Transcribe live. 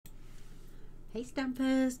Hey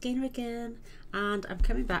Stampers, Gaynor again, and I'm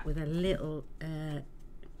coming back with a little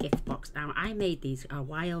gift box. Now I made these a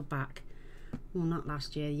while back, well not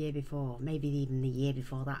last year, the year before, maybe even the year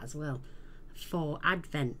before that as well, for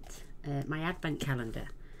Advent, my Advent calendar,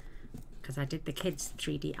 because I did the kids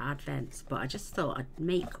 3D Advents, but I just thought I'd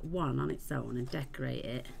make one on its own and decorate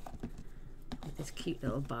it with this cute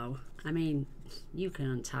little bow. I mean, you can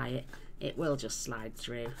untie it, it will just slide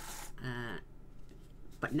through.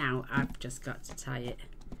 But now I've just got to tie it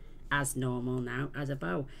as normal now as a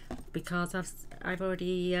bow, because I've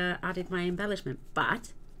already added my embellishment,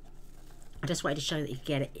 but I just wanted to show that you can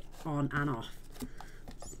get it on and off.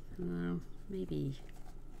 So maybe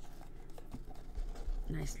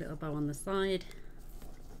nice little bow on the side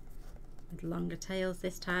with longer tails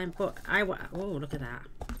this time. But oh, look at that,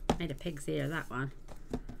 made a pig's ear of that one.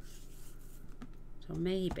 So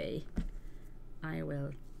maybe I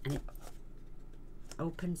will, and it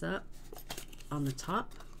opens up on the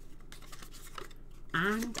top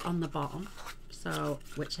and on the bottom, so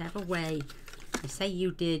whichever way, say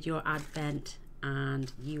you did your Advent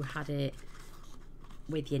and you had it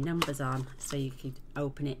with your numbers on, so you could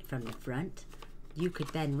open it from the front, you could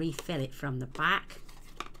then refill it from the back.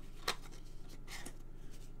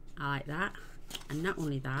 I like that. And not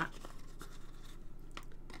only that,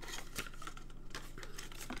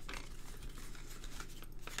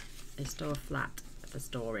 they store flat for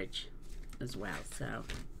storage as well. So,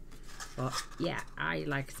 but yeah,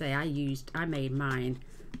 like I say, I made mine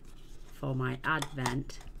for my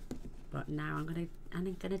Advent, but now I'm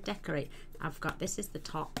gonna decorate. I've got, this is the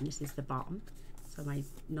top and this is the bottom, so my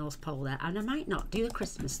North Pole there, and I might not do a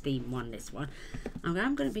Christmas theme one this one.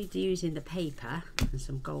 I'm going to be using the paper and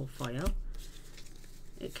some gold foil.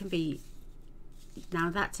 It can be, now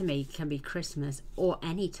that to me can be Christmas or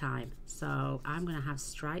any time, so I'm going to have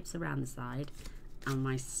stripes around the side and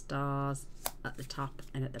my stars at the top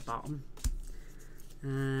and at the bottom.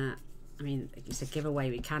 I mean, it's a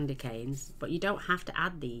giveaway with candy canes, but you don't have to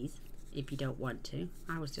add these if you don't want to.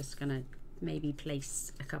 I was just gonna maybe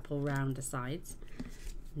place a couple round the sides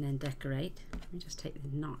and then decorate. Let me just take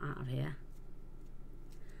the knot out of here.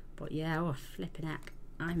 But yeah, oh flipping heck,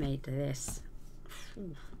 I made this.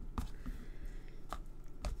 Ooh.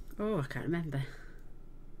 Oh, I can't remember.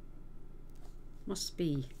 Must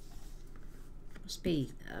be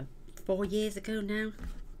 4 years ago now,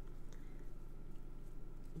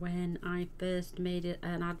 when I first made it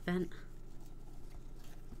an Advent.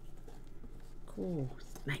 Cool,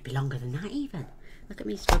 might be longer than that even. Look at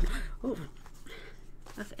me struggling. Oh,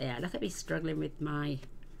 yeah, look at me struggling with my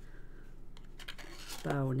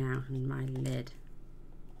bow now and my lid.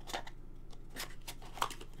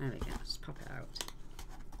 There we go, just pop it out.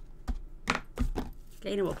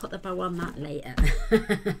 Gaynor will put the bow on that later.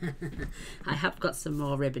 I have got some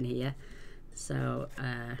more ribbon here, so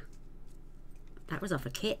that was off a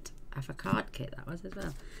card kit that was as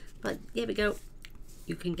well. But here we go,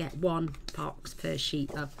 you can get one box per sheet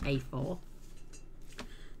of A4.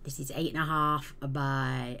 This is 8.5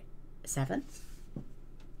 by 7,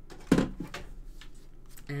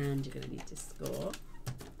 and you're going to need to score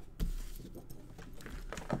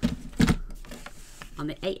on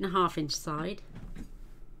the 8.5-inch side.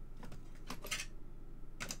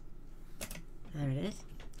 There it is.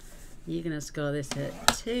 You're going to score this at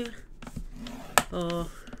 2, 4,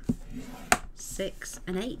 6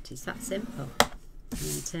 and 8. It's that simple. And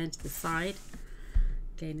then turn to the side.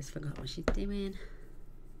 Gaynor's forgot what she's doing.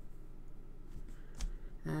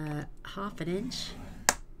 1/2 inch,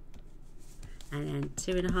 and then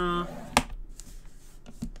 2.5,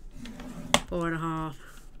 4.5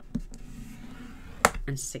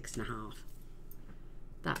 and 6.5.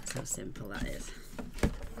 That's how simple that is.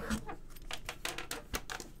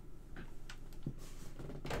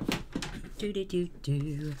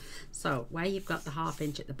 So where you've got the 1/2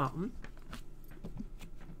 inch at the bottom,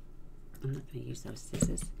 I'm not going to use those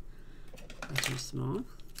scissors, they're too small.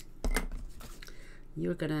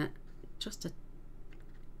 You're going to just a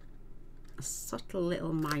subtle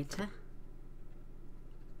little mitre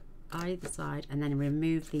either side, and then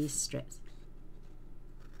remove these strips.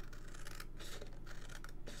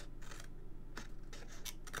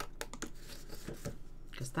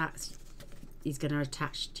 Because that is going to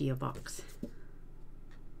attach to your box.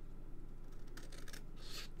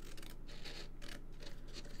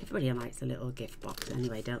 Everybody likes a little gift box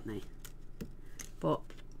anyway, don't they? But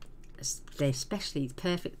they're especially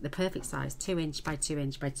the perfect size, 2 inch by 2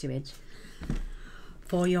 inch by 2 inch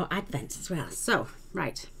for your Advents as well. So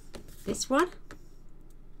right, this one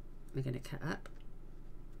we're going to cut up.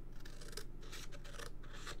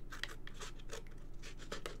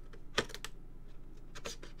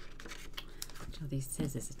 Oh, these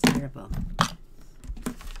scissors are terrible.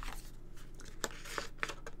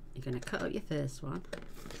 You're going to cut up your first one.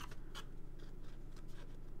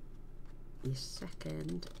 Your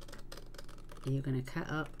second, you're going to cut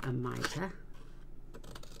up a mitre.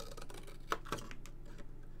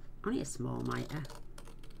 Only a small mitre.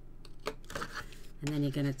 And then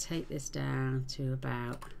you're going to take this down to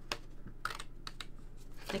about,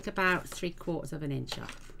 take about 3/4 of an inch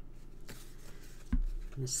off.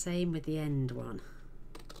 And the same with the end one.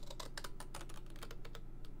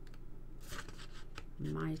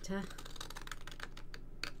 Mitre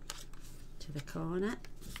to the corner.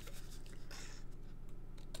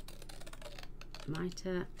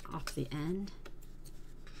 Mitre off the end.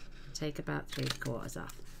 Take about 3/4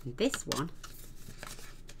 off. And this one,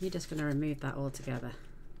 you're just going to remove that all together.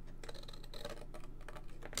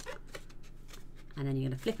 And then you're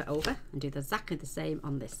going to flip it over and do exactly the same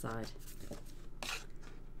on this side.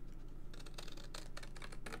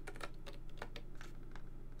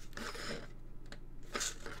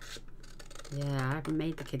 Yeah, I haven't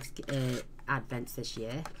made the kids advents this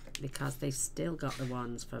year because they still got the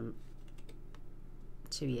ones from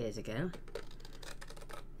 2 years ago.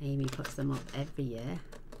 Amy puts them up every year.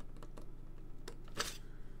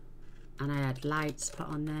 And I had lights put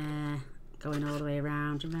on there, going all the way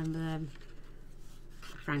around. Remember them?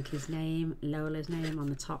 Frankie's name, Lola's name on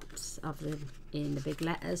the tops of them in the big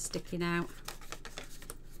letters sticking out.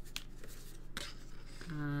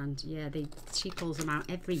 And yeah, she pulls them out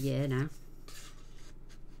every year now.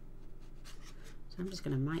 So I'm just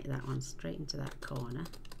going to mite that one straight into that corner.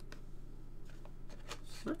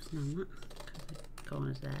 Whoops, no, I'm not. The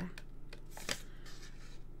corner's there.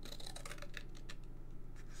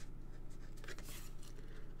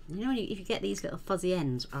 You know, if you get these little fuzzy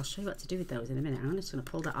ends, I'll show you what to do with those in a minute. I'm just going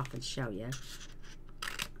to pull that off and show you.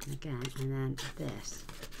 And again, and then this.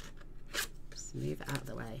 Just move it out of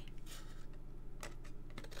the way.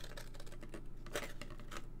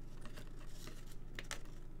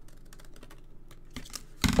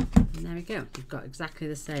 And there we go. You've got exactly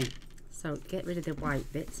the same. So get rid of the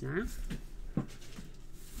white bits now.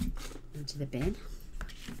 Into the bin.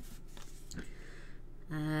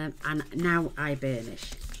 And now I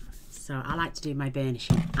burnish. So I like to do my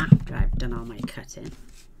burnishing after I've done all my cutting.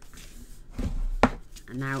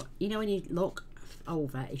 And now, you know when you look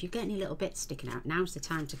over, if you get any little bits sticking out, now's the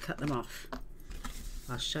time to cut them off.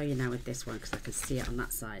 I'll show you now with this one because I can see it on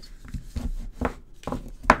that side.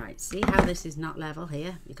 Right, see how this is not level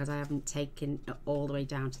here? Because I haven't taken it all the way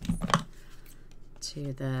down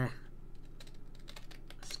to the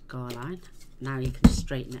score line. Now you can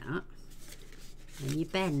straighten it up. And you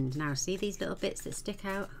bend. Now see these little bits that stick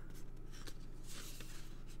out?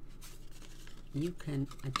 You can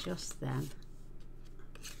adjust them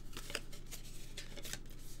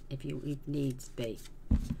if needs be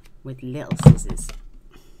with little scissors.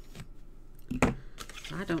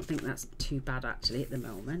 I don't think that's too bad actually at the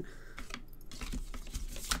moment.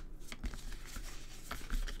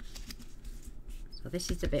 So this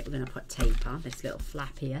is the bit we're going to put tape on, this little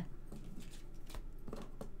flap here.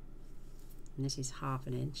 And this is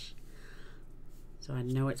 1/2 inch. So I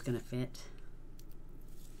know it's going to fit.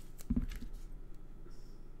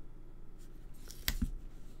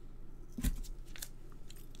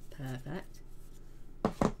 Perfect.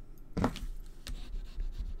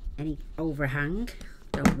 Any overhang,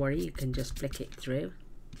 don't worry, you can just flick it through.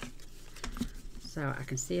 So I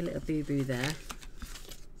can see a little boo-boo there.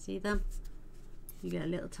 See them? You get a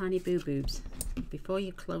little tiny boo-boobs. Before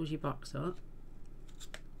you close your box up,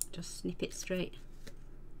 just snip it straight.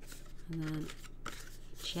 And then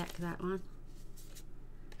check that one.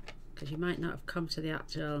 Because you might not have come to the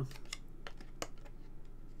actual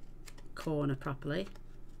corner properly.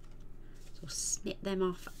 So snip them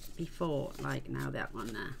off before, like now that one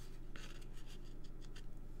there.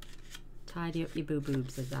 Tidy up your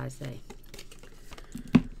boo-boobs, as I say.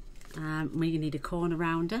 We need a corner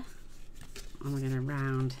rounder. And we're going to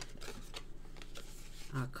round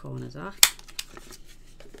our corners off.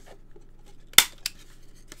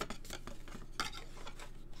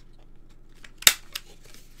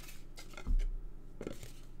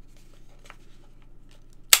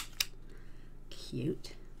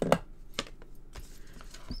 Cute.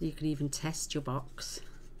 So you can even test your box.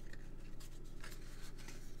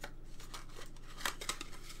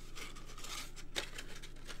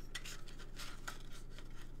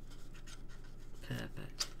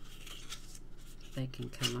 Perfect. They can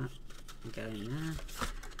come up and go in there.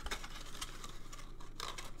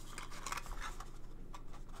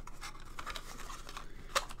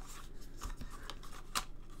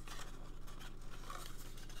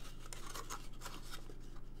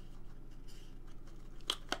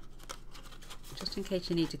 just in case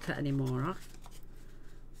you need to cut any more off.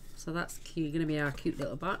 So that's cute, going to be our cute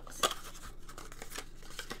little box.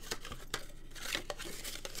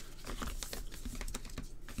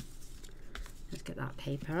 Let's get that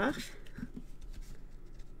paper off.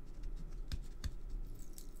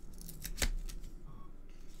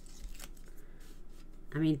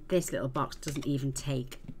 I mean, this little box doesn't even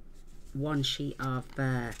take one sheet of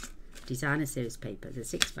designer series paper, the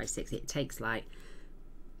 6x6. It takes like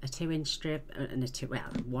a 2-inch strip and a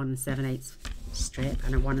 1 7/8 strip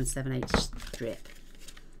and a 1 7/8 strip.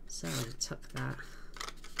 So I took that.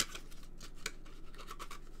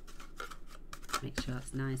 Make sure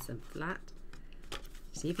it's nice and flat.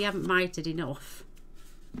 See, if you haven't mitered enough,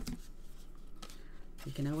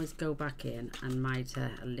 you can always go back in and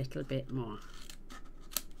miter a little bit more.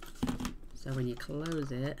 So when you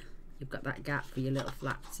close it, you've got that gap for your little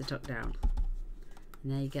flaps to tuck down.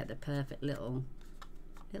 And there you get the perfect little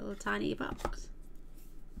tiny box.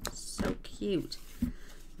 So cute.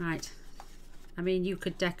 Right. I mean, you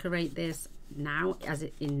could decorate this now as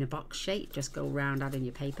it in the box shape. Just go round adding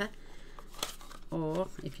your paper. Or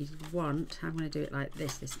if you want, I'm going to do it like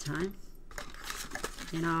this time.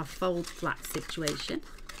 In our fold flat situation.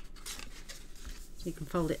 So you can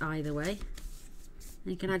fold it either way.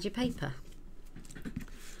 And you can add your paper.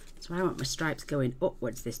 So I want my stripes going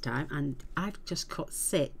upwards this time, and I've just cut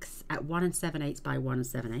 6 at 1 7/8 by 1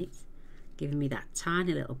 7/8, giving me that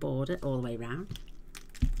tiny little border all the way round.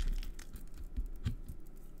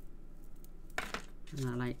 And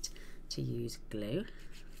I like to use glue.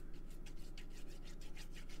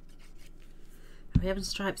 Are we having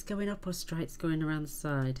stripes going up or stripes going around the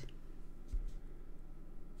side?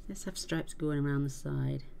 Let's have stripes going around the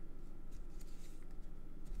side.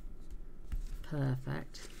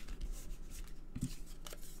 Perfect.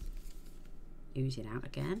 Ooze it out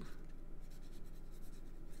again.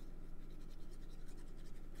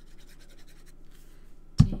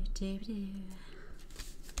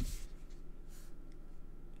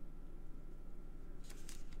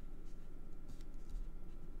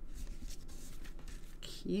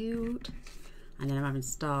 Cute. And then I'm having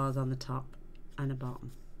stars on the top and the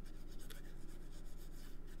bottom.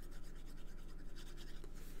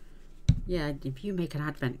 Yeah, if you make an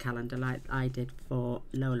advent calendar like I did for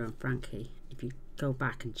Lola and Frankie, if you go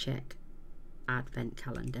back and check advent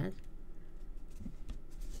calendar,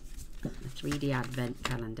 a 3D advent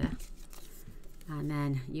calendar, and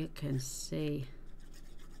then you can see,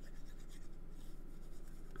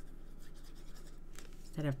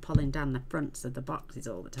 instead of pulling down the fronts of the boxes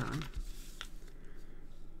all the time,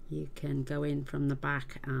 you can go in from the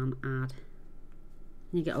back and add.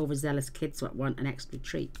 You get overzealous kids that want an extra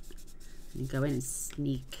treat. You go in and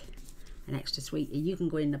sneak an extra sweetie. You can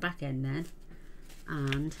go in the back end then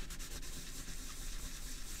and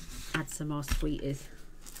add some more sweeties.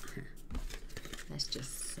 That's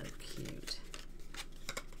just so cute.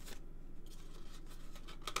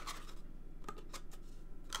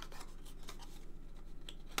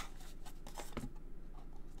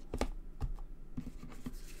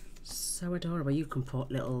 So adorable. You can put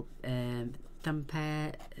little thumb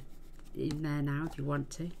pair in there now if you want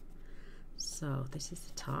to. So this is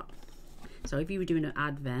the top. So if you were doing an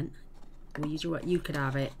advent, you could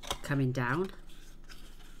have it coming down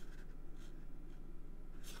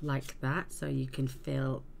like that, so you can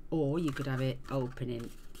fill, or you could have it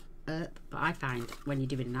opening up. But I find when you're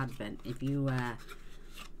doing an advent, if you I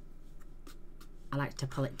like to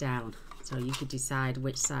pull it down, so you could decide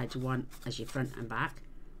which side you want as your front and back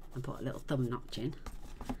and put a little thumb notch in.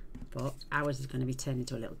 But ours is going to be turned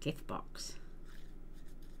into a little gift box.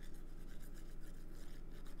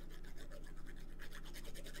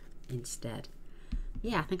 Instead.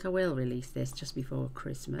 Yeah, I think I will release this just before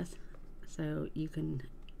Christmas, so you can.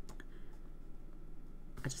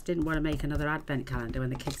 I just didn't want to make another advent calendar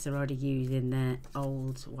when the kids are already using their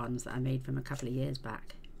old ones that I made from a couple of years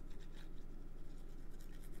back.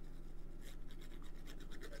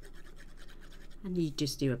 And you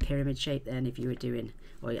just do a pyramid shape then if you were doing,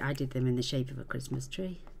 or I did them in the shape of a Christmas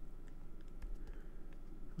tree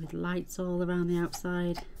with lights all around the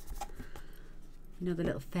outside. You know, the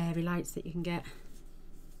little fairy lights that you can get.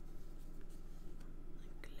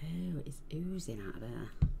 The glue is oozing out of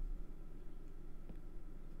there.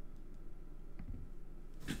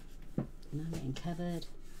 And I'm getting covered.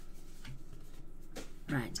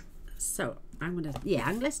 Right, so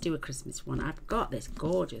let's do a Christmas one. I've got this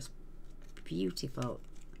gorgeous, beautiful,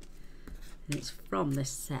 and it's from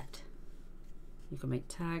this set. You can make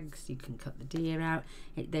tags, you can cut the deer out.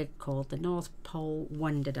 They're called the North Pole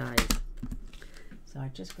Wonder Dies. So I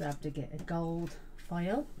just grabbed a gold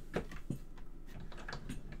foil.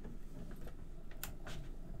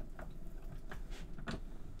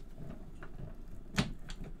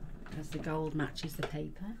 the gold matches the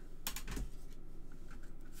paper.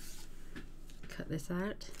 Cut this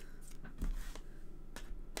out.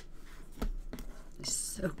 It's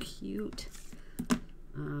so cute.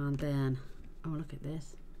 And then, oh, look at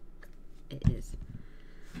this. It is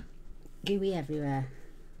gooey everywhere.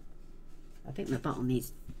 I think the bottle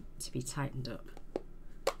needs to be tightened up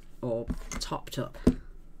or topped up.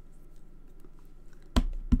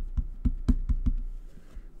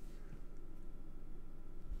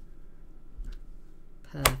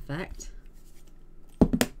 Perfect.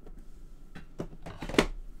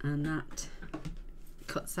 And that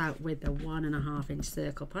cuts out with a 1.5 inch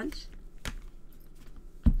circle punch.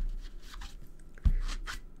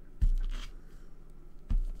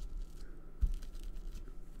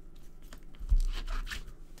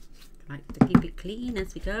 Like to keep it clean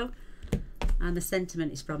as we go, and the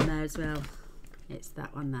sentiment is from there as well. It's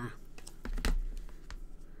that one there.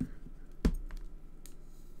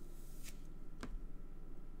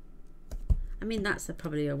 I mean, that's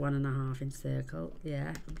probably a 1.5 inch circle,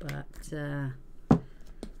 yeah, but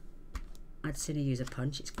I'd sooner use a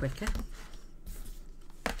punch, it's quicker,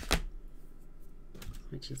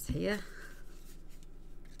 which is here.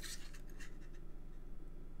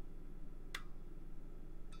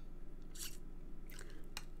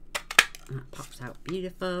 That pops out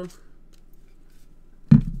beautiful.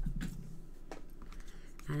 And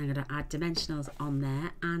I'm going to add dimensionals on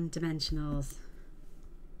there and dimensionals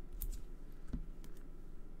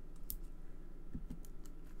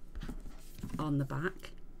on the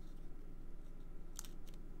back.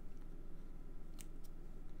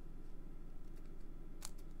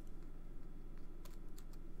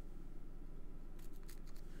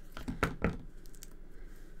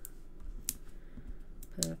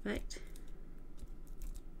 Perfect.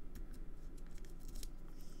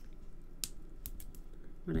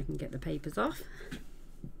 When I can get the papers off.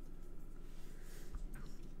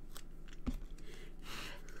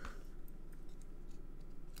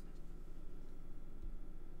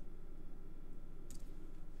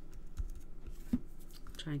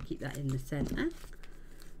 Try and keep that in the centre.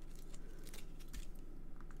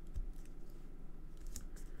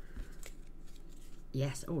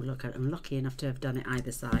 Yes, oh look, I'm lucky enough to have done it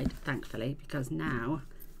either side, thankfully, because now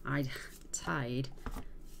I'd tied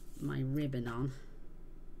my ribbon on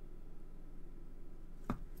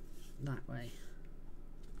that way.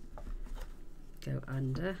 Go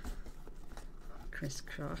under,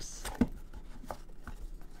 crisscross.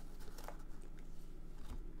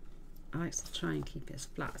 I like to try and keep it as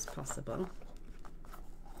flat as possible,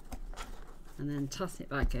 and then toss it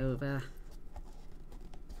back over.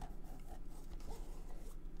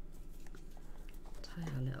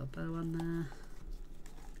 Tie a little bow on there.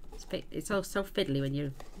 It's all so fiddly when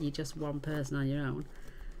you're just one person on your own.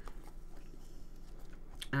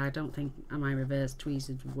 I don't think my reverse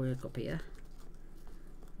tweezers would work up here.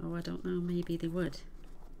 Oh, I don't know, maybe they would.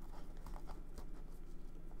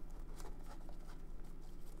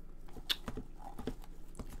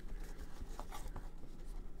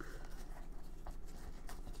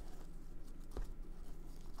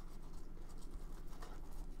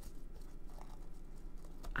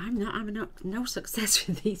 I'm having no success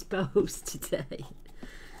with these bows today.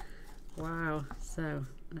 Wow, so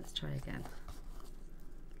let's try again.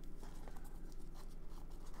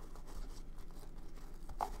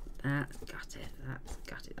 That's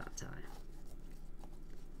got it that time.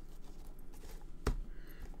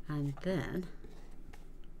 And then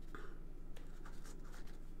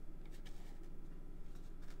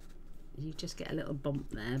you just get a little bump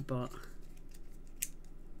there, but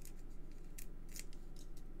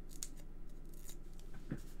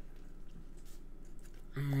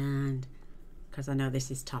and because I know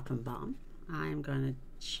this is top and bottom, I'm going to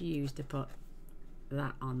choose to put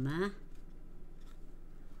that on there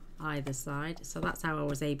either side. So that's how I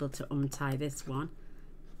was able to untie this one,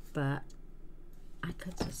 but I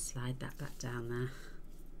could just slide that back down there.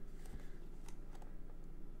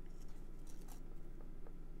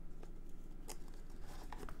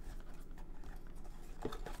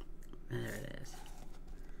 There it is.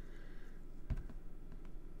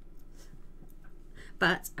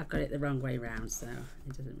 But I've got it the wrong way round, so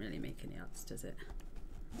it doesn't really make any odds, does it?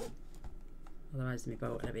 Otherwise my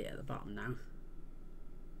bow would be at the bottom now.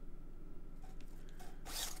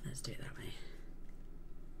 Let's do it that way.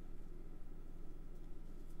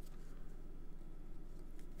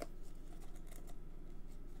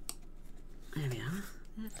 There we are,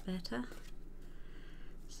 that's better.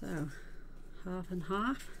 So, half and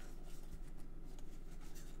half.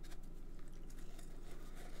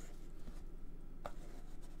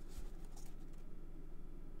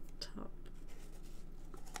 Top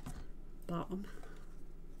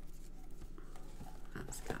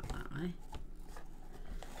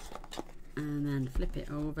and then flip it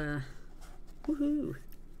over. Woohoo!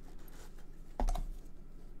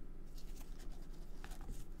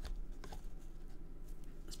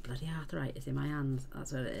 It's bloody arthritis in my hands,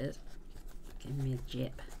 that's what it is. Give me a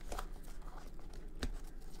jip.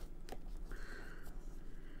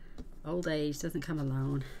 Old age doesn't come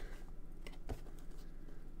alone.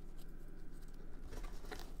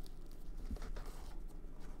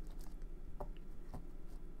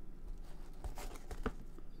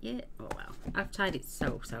 Yeah, oh well, I've tied it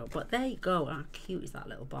so, but there you go. How cute is that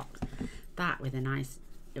little box? That with a nice,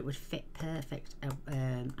 it would fit perfect,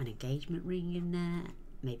 an engagement ring in there,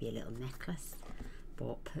 maybe a little necklace,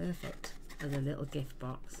 but perfect as a little gift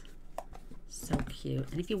box. So cute.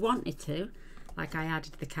 And if you wanted to, like I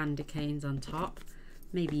added the candy canes on top,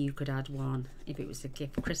 maybe you could add one if it was a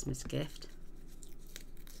gift, Christmas gift.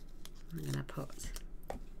 I'm gonna put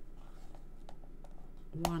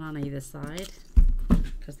one on either side,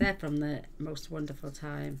 because they're from the Most Wonderful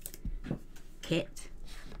Time kit.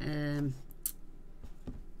 The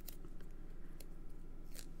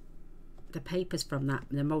papers from that,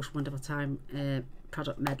 the Most Wonderful Time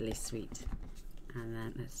product medley suite. And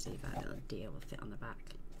then let's see if that little deal will fit on the back.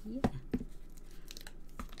 Yeah.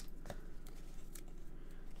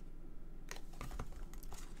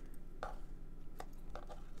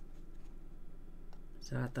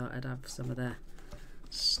 So I thought I'd have some of the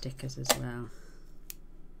stickers as well.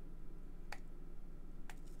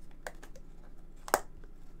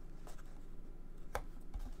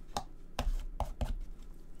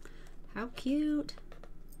 How cute.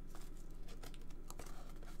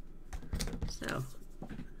 So,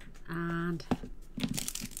 and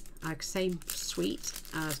our same suite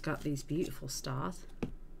has got these beautiful stars.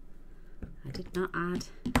 I did not add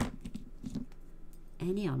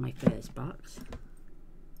any on my first box.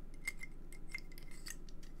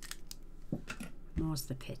 More's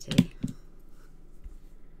the pity.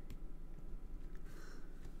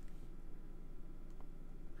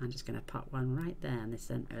 I'm just going to pop one right there in the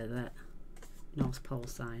centre of the North Pole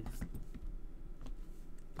sign.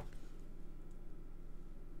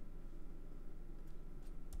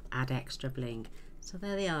 Add extra bling. So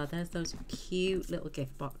there they are. There's those cute little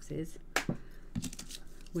gift boxes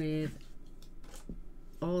with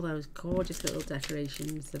all those gorgeous little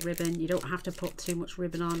decorations. The ribbon, you don't have to put too much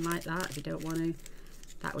ribbon on like that if you don't want to.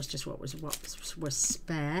 That was just what was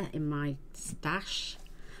spare in my stash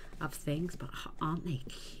of things, but aren't they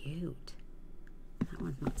cute? That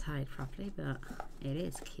one's not tied properly, but it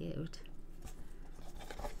is cute.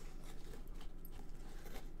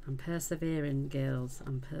 I'm persevering, girls.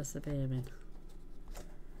 I'm persevering.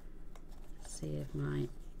 Let's see if my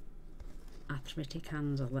arthritic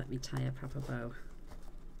hands will let me tie a proper bow.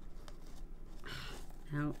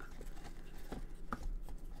 No.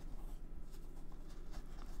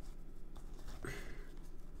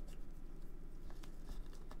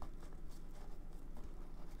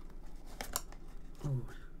 Oh,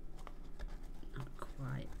 not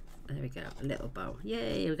quite. There we go, a little bow.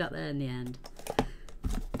 Yay, we got there in the end.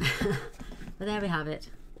 But there we have it.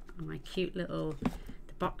 My cute little,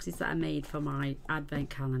 the boxes that I made for my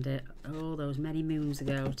advent calendar all those many moons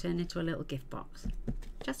ago turned into a little gift box.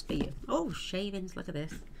 Just for you. Oh, shavings, look at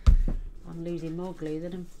this. I'm losing more glue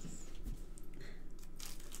than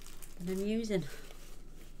I'm using.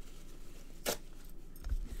 Oh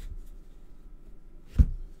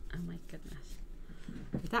my goodness.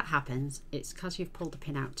 If that happens, it's because you've pulled the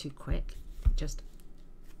pin out too quick. Just,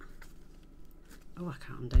 oh, I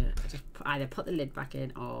can't do it. I just either put the lid back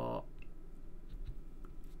in, or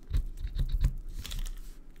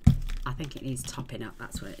I think it needs topping up.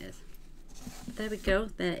 That's what it is. There we go.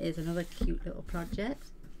 There is another cute little project,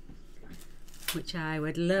 which I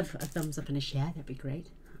would love a thumbs up and a share. That'd be great.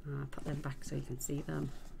 I'll put them back so you can see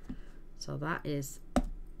them. So that is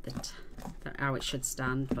how it should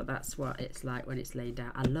stand, but that's what it's like when it's laid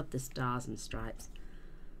out. I love the stars and stripes.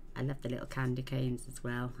 I love the little candy canes as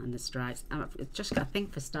well, and the stripes. I've just got a thing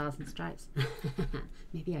for stars and stripes.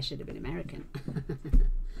 Maybe I should have been American.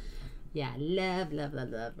 Yeah, love, love, love,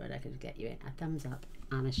 love. But I could get you a thumbs up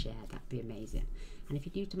and a share. That'd be amazing. And if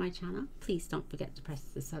you're new to my channel, please don't forget to press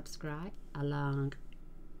the subscribe along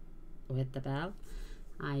with the bell.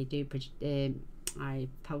 I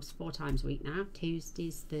post 4 times a week now: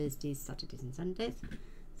 Tuesdays, Thursdays, Saturdays and Sundays.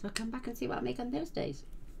 So come back and see what I make on those days.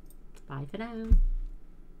 Bye for now.